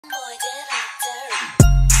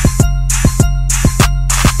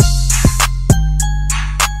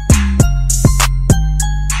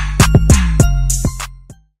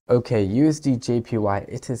Okay, USDJPY,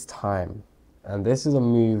 it is time. And this is a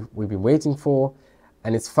move we've been waiting for,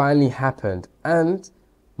 and it's finally happened. And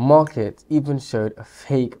market even showed a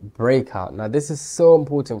fake breakout. Now, this is so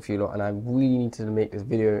important for you lot, and I really need to make this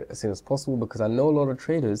video as soon as possible because I know a lot of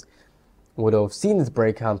traders would have seen this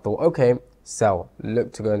breakout and thought, okay, sell,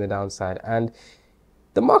 look to go on the downside. And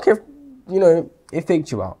the market, it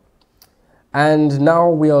faked you out. And now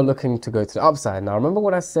we are looking to go to the upside. Now, remember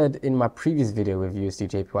what I said in my previous video with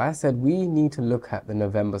USDJPY? I said we need to look at the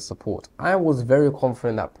November support. I was very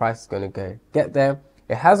confident that price is going to get there.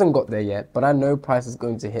 It hasn't got there yet, but I know price is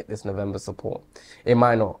going to hit this November support. It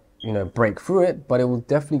might not, break through it, but it was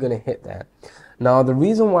definitely going to hit there. Now, the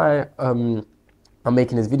reason why I'm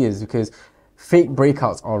making this video is because fake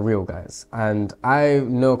breakouts are real, guys. And I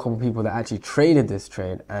know a couple of people that actually traded this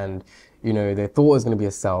trade and, they thought it was going to be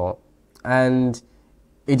a sell. And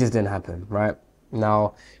it just didn't happen, right?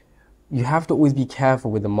 Now, you have to always be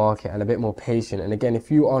careful with the market and a bit more patient. And again,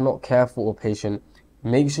 if you are not careful or patient,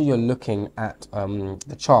 make sure you're looking at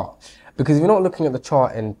the chart. Because if you're not looking at the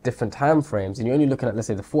chart in different time frames, and you're only looking at, let's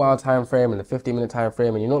say, the 4-hour time frame and the 15-minute time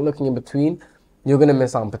frame, and you're not looking in between, you're going to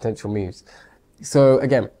miss out on potential moves. So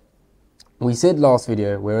again, we said last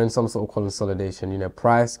video, we're in some sort of consolidation.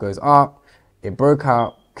 Price goes up, it broke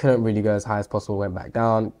out, couldn't really go as high as possible, went back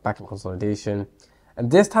down, back in consolidation. And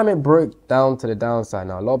this time it broke down to the downside.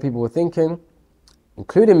 Now, a lot of people were thinking,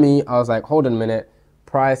 including me, I was like, hold on a minute,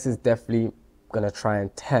 price is definitely going to try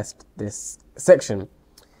and test this section.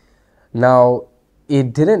 Now,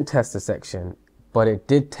 it didn't test the section, but it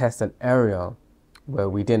did test an area where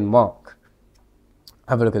we didn't mark.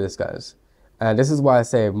 Have a look at this, guys. And this is why I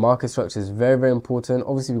say market structure is very, very important.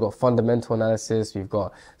 Obviously, we've got fundamental analysis. We've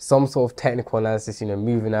got some sort of technical analysis,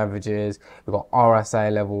 moving averages. We've got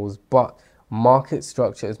RSI levels. But market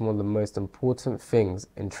structure is one of the most important things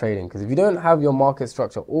in trading. Because if you don't have your market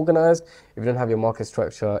structure organized, if you don't have your market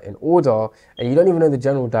structure in order, and you don't even know the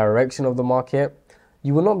general direction of the market,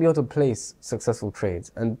 you will not be able to place successful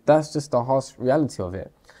trades. And that's just the harsh reality of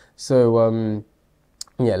it. So,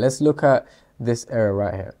 yeah, let's look at this area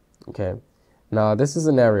right here. Okay. Now, this is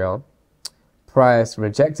an area, price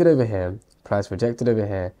rejected over here, price rejected over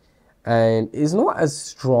here, and it's not as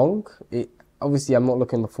strong. Obviously, I'm not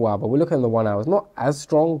looking at the 4-hour, but we're looking at the 1 hour. It's not as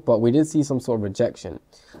strong, but we did see some sort of rejection.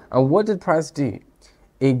 And what did price do?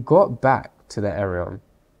 It got back to the area,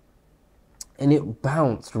 and it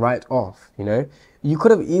bounced right off, You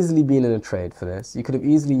could have easily been in a trade for this. You could have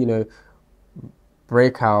easily,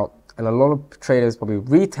 break out, and a lot of traders probably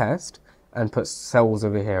retest and put sells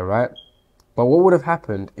over here, right? But what would have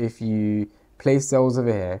happened if you placed sells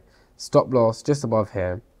over here, stop loss just above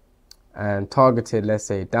here, and targeted, let's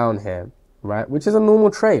say, down here, right? Which is a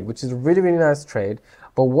normal trade, which is a really, really nice trade.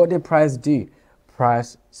 But what did price do?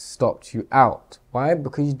 Price stopped you out. Why?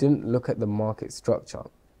 Because you didn't look at the market structure.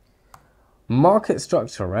 Market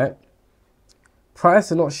structure, right? Price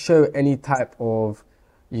did not show any type of,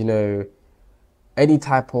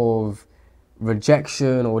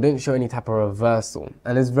 rejection, or didn't show any type of reversal.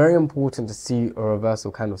 And it's very important to see a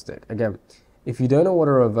reversal candlestick. Again, if you don't know what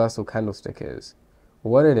a reversal candlestick is,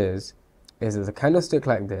 what it is it's a candlestick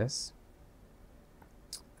like this.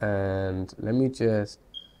 And let me just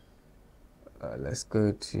let's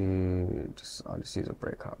go to I'll just use a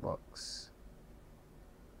breakout box.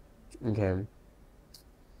 Okay,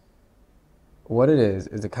 what it is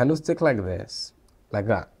a candlestick like this, like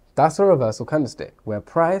that. That's a reversal candlestick where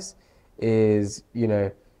price is,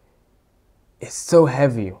 it's so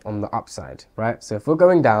heavy on the upside, right? So if we're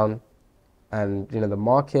going down and, the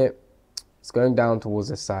market is going down towards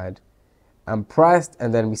this side and price,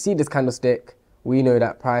 and then we see this candlestick, we know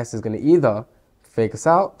that price is going to either fake us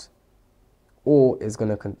out or is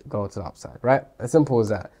going to go to the upside, right? As simple as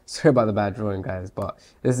that. Sorry about the bad drawing, guys, but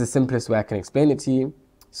this is the simplest way I can explain it to you.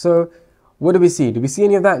 So what did we see? Did we see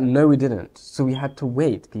any of that? No, we didn't. So we had to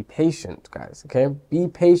wait, be patient, guys, okay? Be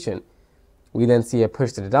patient. We then see a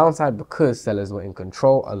push to the downside because sellers were in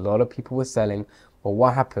control. A lot of people were selling. But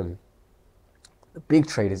what happened? The big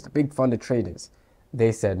traders, the big funded traders,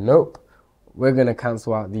 they said, nope, we're going to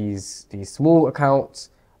cancel out these small accounts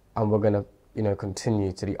and we're going to,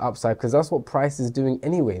 continue to the upside because that's what price is doing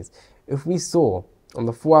anyways. If we saw on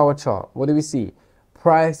the 4-hour chart, what do we see?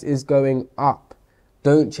 Price is going up.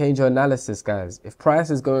 Don't change your analysis, guys. If price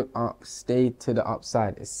is going up, stay to the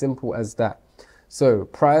upside. It's simple as that. So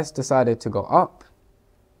price decided to go up,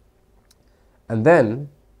 and then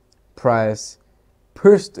price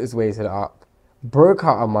pushed its way to the up, broke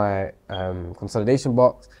out of my consolidation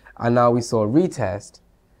box, and now we saw a retest.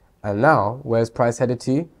 And now, where's price headed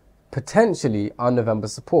to? Potentially our November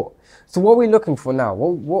support. So what are we looking for now?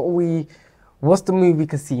 What are we what's the move we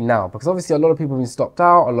can see now? Because obviously a lot of people have been stopped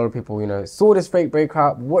out, a lot of people, you know, saw this fake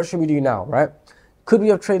breakout. What should we do now, right? Could we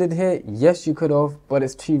have traded here? Yes, you could have, but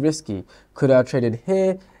it's too risky. Could I have traded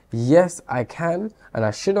here? Yes, I can, and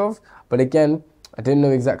I should have. But again, I didn't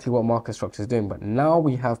know exactly what market structure is doing. But now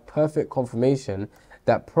we have perfect confirmation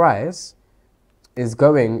that price is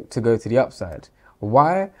going to go to the upside.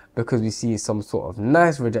 Why? Because we see some sort of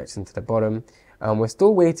nice rejection to the bottom, and we're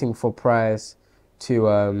still waiting for price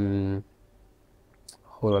to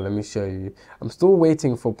hold on, let me show you. I'm still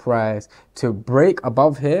waiting for price to break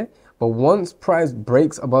above here, but once price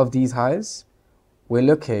breaks above these highs, we're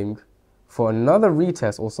looking for another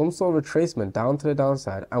retest or some sort of retracement down to the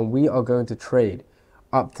downside, and we are going to trade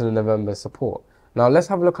up to the November support. Now let's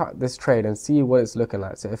have a look at this trade and see what it's looking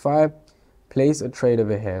like. So if I place a trade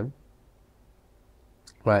over here,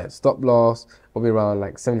 right, stop loss will be around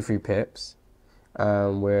like 73 pips.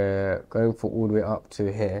 We're going for all the way up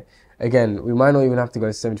to here. Again, we might not even have to go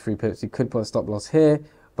to 73 pips. We could put a stop loss here.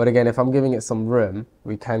 But again, if I'm giving it some room,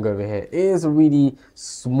 we can go over here. It is a really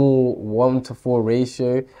small 1-to-4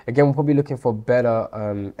 ratio. Again, we're probably looking for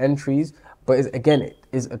better entries. But again, it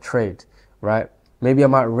is a trade, right? Maybe I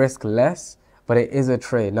might risk less, but it is a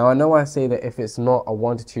trade. Now, I know I say that if it's not a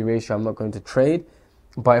 1-to-2 ratio, I'm not going to trade.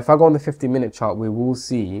 But if I go on the 50-minute chart, we will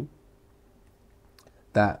see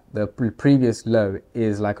that the previous low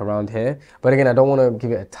is like around here. But again, I don't want to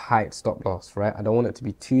give it a tight stop loss, right? I don't want it to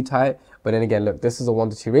be too tight. But then again, look, this is a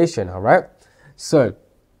 1-to-2 ratio now, right? So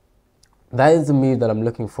that is the move that I'm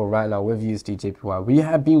looking for right now with USDJPY. We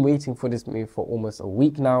have been waiting for this move for almost a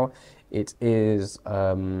week now. It is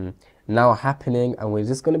now happening, and we're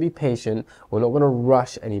just going to be patient. We're not going to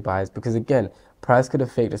rush any buys because again, price could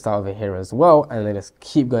have faked us out over here as well, and then just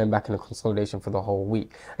keep going back in the consolidation for the whole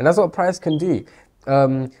week. And that's what price can do.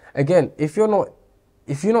 Again, if you're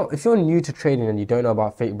new to trading and you don't know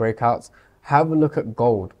about fake breakouts, have a look at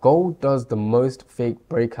gold. Gold does the most fake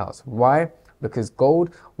breakouts. Why? Because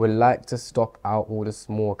gold will like to stop out all the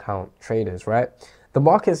small account traders, right? The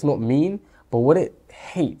market's not mean, but what it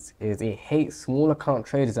hates is it hates small account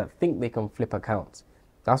traders that think they can flip accounts.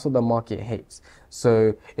 That's what the market hates.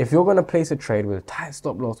 So if you're going to place a trade with a tight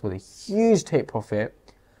stop loss with a huge take profit,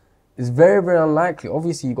 it's very, very unlikely.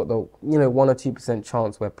 Obviously, you got the 1 or 2%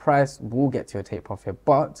 chance where price will get to your take profit,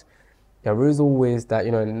 but there is always that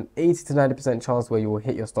an 80 to 90% chance where you will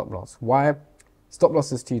hit your stop loss. Why? Stop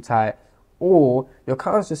loss is too tight, or your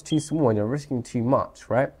account is just too small and you're risking too much,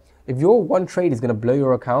 right? If your one trade is going to blow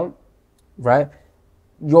your account, right,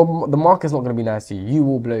 the market's not going to be nice to you. You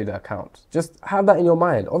will blow the account. Just have that in your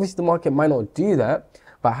mind. Obviously, the market might not do that,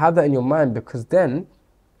 but have that in your mind, because then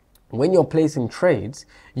when you're placing trades,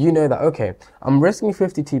 you know that, okay, I'm risking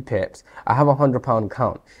 52 pips. I have a £100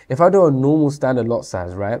 account. If I do a normal standard lot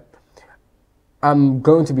size, right, I'm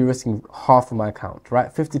going to be risking half of my account,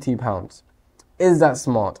 right? £52. Is that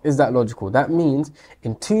smart? Is that logical? That means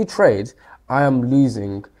in 2 trades, I'm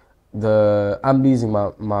losing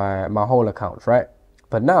my whole account, right?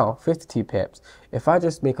 But now 52 pips, if I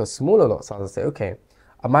just make a smaller lot size and say, okay,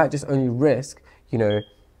 I might just only risk,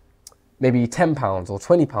 maybe £10 or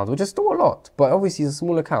 £20, which is still a lot, but obviously it's a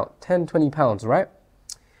small account, £10, £20, right?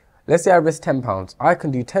 Let's say I risk £10. I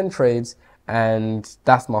can do 10 trades and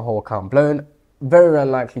that's my whole account blown. Very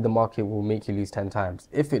unlikely the market will make you lose 10 times.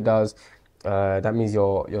 If it does, that means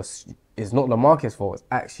it's not the market's fault, it's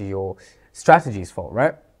actually your strategy's fault,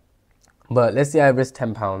 right? But let's say I risk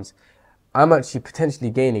 £10. I'm actually potentially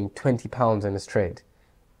gaining £20 in this trade.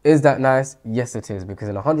 Is that nice? Yes, it is, because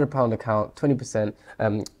in a £100 account, 20%,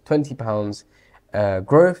 £20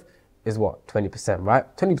 growth is what? 20%,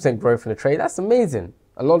 right? 20% growth in a trade, that's amazing.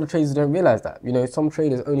 A lot of traders don't realize that. Some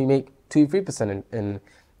traders only make 2-3% in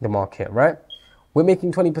the market, right? We're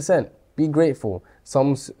making 20%. Be grateful.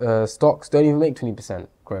 Some stocks don't even make 20%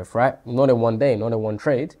 growth, right? Not in one day, not in one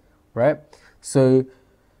trade, right? So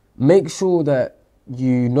make sure that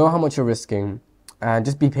you know how much you're risking, and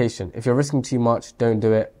just be patient. If you're risking too much, don't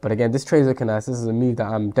do it. But again, this trade is looking nice. This is a move that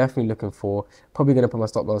I'm definitely looking for. Probably going to put my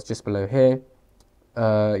stop loss just below here.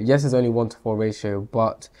 Yes, it's only 1-to-4 ratio,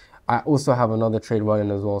 but I also have another trade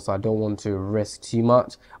running as well, so I don't want to risk too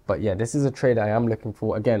much. But yeah, this is a trade I am looking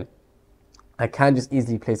for. Again, I can just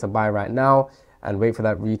easily place a buy right now and wait for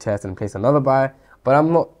that retest and place another buy, but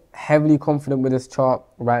I'm not heavily confident with this chart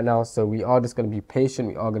right now, so we are just going to be patient.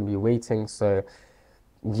 We are going to be waiting. So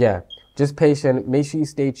yeah, just patient. Make sure you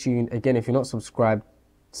stay tuned. Again, if you're not subscribed,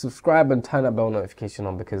 subscribe and turn that bell notification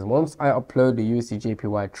on, because once I upload the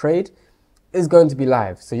USDJPY trade, it's going to be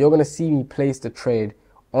live. So you're going to see me place the trade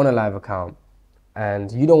on a live account,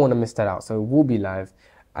 and you don't want to miss that out. So it will be live,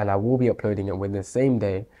 and I will be uploading it within the same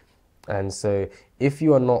day. And so if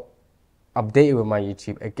you are not updated with my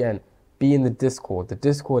YouTube, again, be in the Discord. The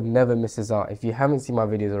Discord never misses out. If you haven't seen my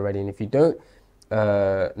videos already, and if you don't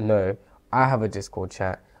know, I have a Discord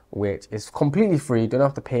chat which is completely free. You don't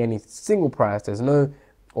have to pay any single price. There's no,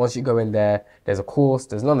 once you go in there, there's a course,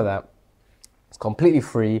 there's none of that. It's completely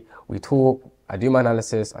free. We talk, I do my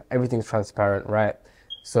analysis, everything's transparent, right?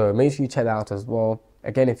 So make sure you check that out as well.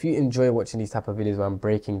 Again, if you enjoy watching these type of videos where I'm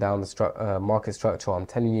breaking down the market structure, or I'm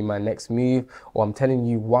telling you my next move, or I'm telling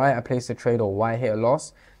you why I placed a trade or why I hit a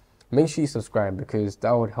loss, make sure you subscribe, because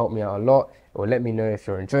that would help me out a lot. It will let me know if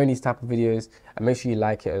you're enjoying these type of videos, and make sure you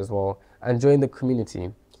like it as well and join the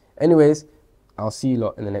community. Anyways, I'll see you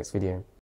lot in the next video.